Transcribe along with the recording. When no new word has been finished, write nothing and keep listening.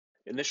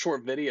In this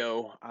short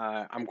video,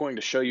 I'm going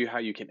to show you how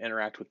you can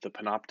interact with the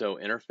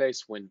Panopto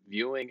interface when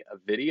viewing a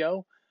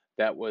video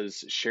that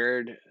was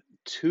shared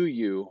to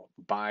you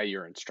by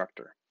your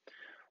instructor.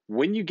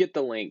 When you get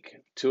the link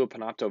to a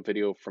Panopto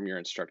video from your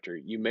instructor,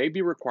 you may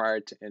be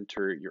required to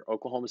enter your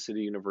Oklahoma City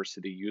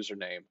University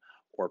username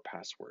or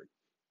password.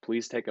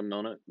 Please take a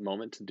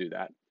moment to do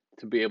that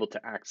to be able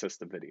to access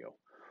the video.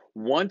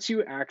 Once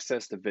you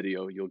access the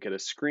video, you'll get a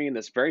screen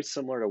that's very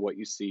similar to what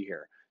you see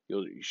here.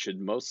 You should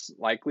most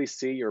likely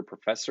see your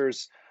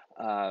professor's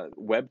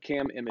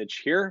webcam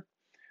image here.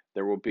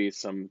 There will be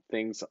some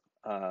things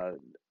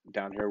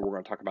down here. We're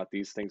going to talk about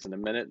these things in a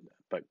minute,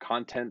 but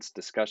contents,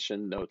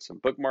 discussion, notes,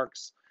 and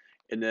bookmarks.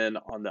 And then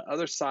on the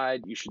other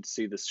side, you should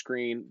see the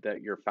screen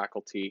that your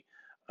faculty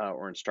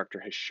or instructor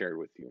has shared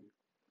with you.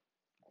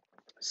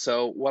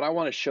 So what I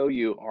want to show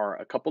you are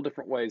a couple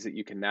different ways that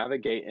you can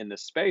navigate in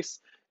this space.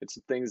 It's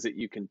some things that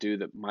you can do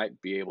that might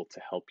be able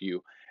to help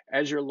you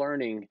as you're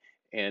learning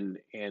and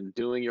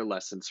doing your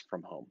lessons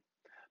from home.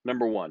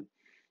 Number one,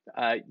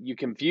 you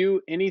can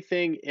view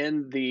anything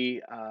in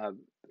the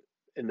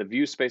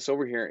view space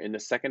over here in the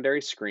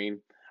secondary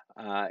screen,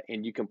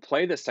 and you can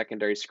play the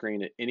secondary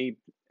screen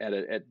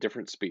at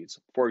different speeds.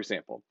 For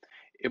example,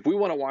 if we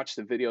want to watch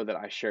the video that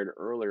I shared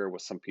earlier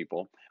with some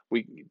people,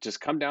 we just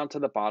come down to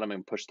the bottom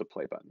and push the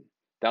play button.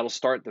 That'll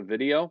start the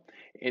video,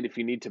 and if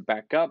you need to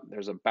back up,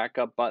 there's a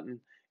backup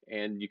button,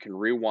 and you can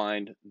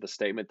rewind the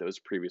statement that was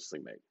previously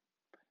made.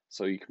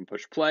 So you can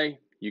push play,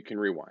 you can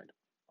rewind.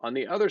 On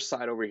the other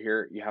side over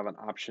here, you have an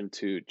option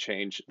to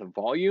change the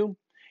volume,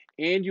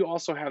 and you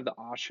also have the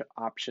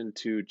option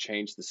to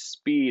change the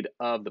speed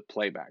of the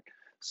playback.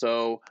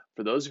 So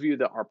for those of you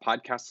that are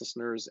podcast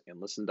listeners and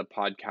listen to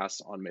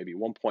podcasts on maybe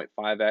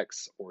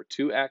 1.5x or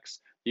 2x,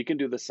 you can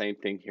do the same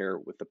thing here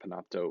with the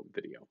Panopto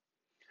video.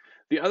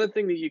 The other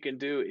thing that you can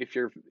do if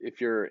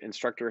your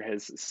instructor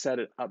has set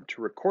it up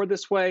to record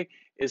this way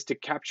is to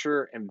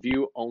capture and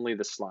view only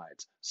the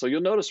slides. So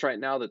you'll notice right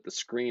now that the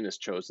screen is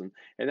chosen,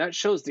 and that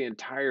shows the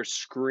entire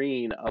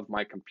screen of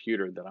my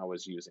computer that I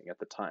was using at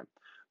the time.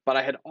 But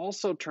I had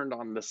also turned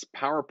on this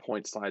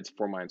PowerPoint slides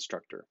for my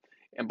instructor.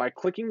 And by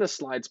clicking the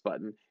slides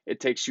button, it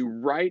takes you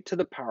right to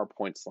the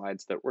PowerPoint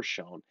slides that were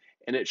shown,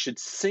 and it should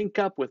sync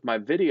up with my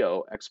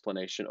video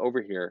explanation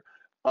over here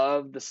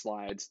of the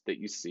slides that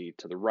you see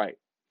to the right.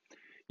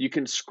 You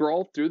can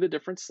scroll through the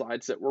different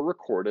slides that were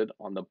recorded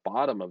on the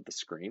bottom of the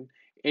screen,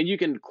 and you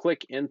can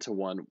click into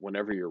one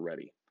whenever you're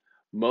ready.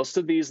 Most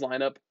of these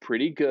line up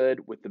pretty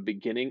good with the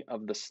beginning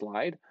of the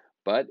slide,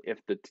 but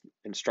if the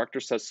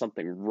instructor says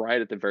something right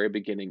at the very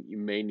beginning, you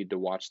may need to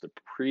watch the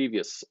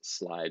previous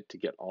slide to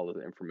get all of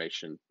the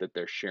information that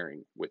they're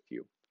sharing with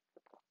you.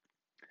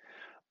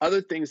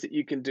 Other things that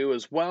you can do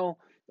as well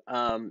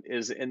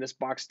is in this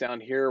box down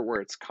here where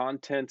it's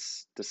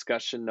contents,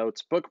 discussion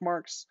notes,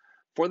 bookmarks.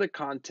 For the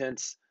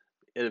contents,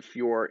 if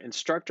your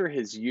instructor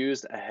has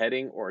used a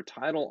heading or a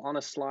title on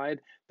a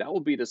slide, that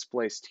will be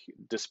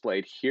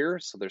displayed here.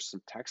 So there's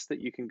some text that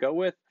you can go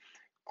with.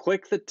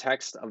 Click the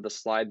text of the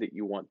slide that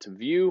you want to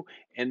view,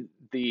 and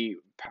the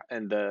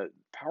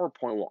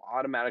PowerPoint will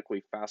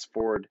automatically fast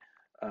forward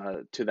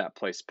to that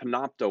place.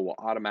 Panopto will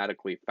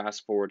automatically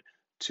fast forward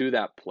to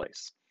that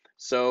place.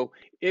 So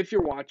if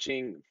you're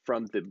watching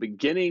from the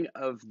beginning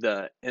of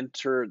the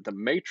Enter the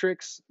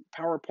Matrix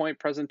PowerPoint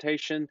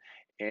presentation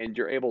and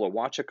you're able to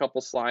watch a couple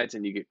slides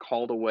and you get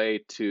called away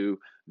to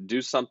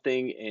do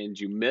something and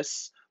you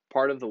miss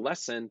part of the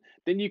lesson,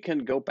 then you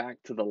can go back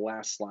to the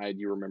last slide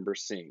you remember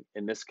seeing.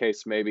 In this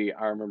case, maybe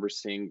I remember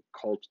seeing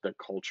the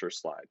culture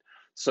slide.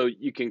 So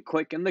you can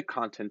click in the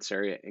contents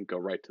area and go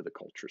right to the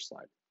culture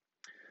slide.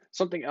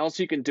 Something else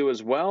you can do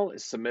as well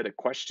is submit a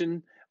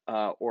question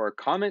or a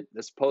comment.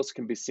 This post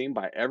can be seen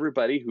by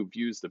everybody who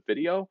views the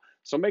video.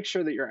 So make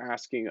sure that you're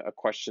asking a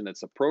question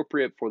that's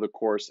appropriate for the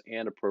course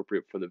and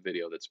appropriate for the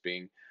video that's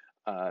being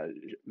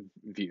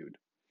viewed.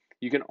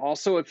 You can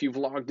also, if you've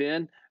logged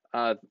in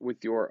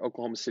with your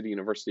Oklahoma City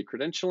University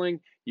credentialing,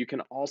 you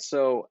can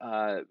also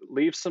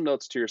leave some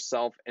notes to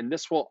yourself, and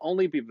this will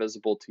only be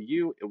visible to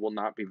you. It will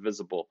not be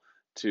visible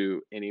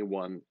to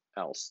anyone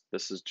else.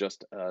 This is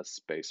just a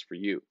space for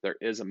you. There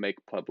is a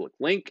make public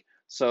link.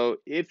 So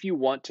if you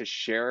want to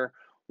share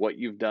what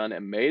you've done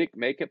and make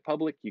it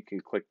public, you can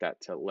click that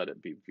to let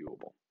it be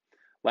viewable.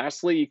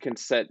 Lastly, you can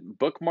set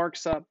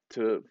bookmarks up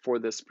for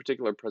this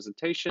particular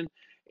presentation,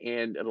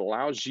 and it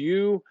allows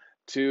you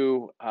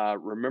to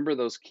remember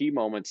those key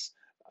moments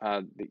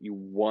that you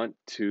want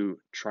to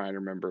try and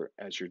remember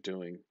as you're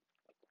doing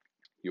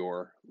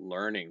your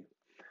learning.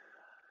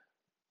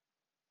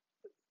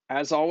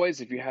 As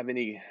always, if you have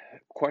any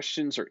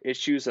questions or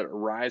issues that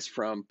arise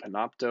from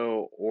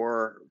Panopto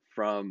or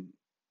from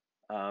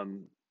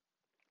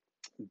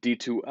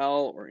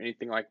D2L or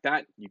anything like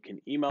that, you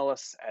can email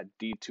us at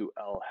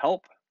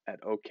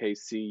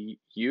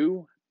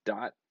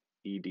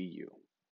d2lhelp@okcu.edu.